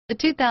The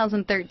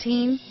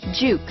 2013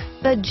 JUKE.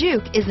 The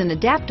JUKE is an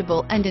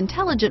adaptable and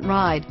intelligent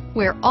ride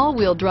where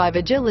all-wheel drive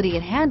agility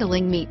and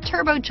handling meet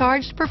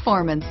turbocharged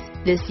performance.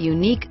 This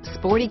unique,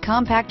 sporty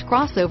compact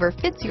crossover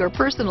fits your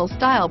personal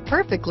style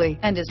perfectly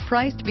and is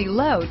priced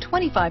below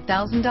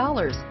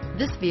 $25,000.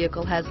 This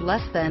vehicle has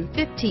less than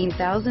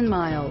 15,000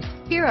 miles.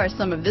 Here are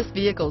some of this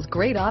vehicle's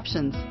great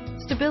options: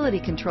 stability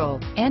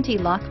control,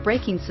 anti-lock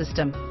braking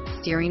system,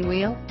 steering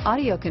wheel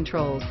audio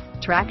controls,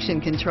 traction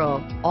control,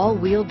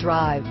 all-wheel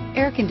drive,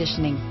 air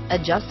conditioning,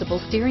 adjustable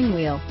steering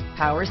wheel,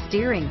 power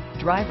steering,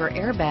 driver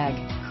airbag,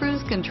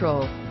 cruise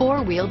control,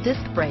 four-wheel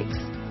disc brakes,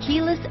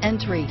 keyless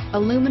entry,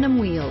 aluminum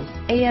wheels,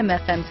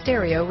 AM/FM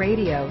stereo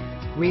radio,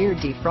 rear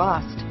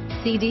defrost,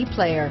 CD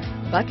player,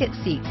 bucket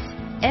seats,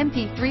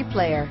 MP3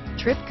 player,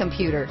 trip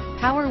computer,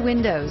 power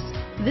windows.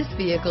 This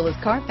vehicle is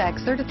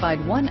Carfax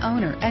certified one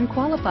owner and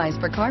qualifies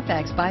for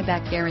Carfax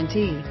buyback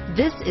guarantee.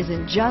 This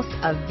isn't just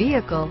a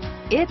vehicle,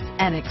 it's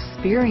an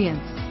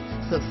experience.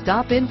 So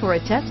stop in for a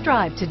test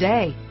drive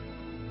today.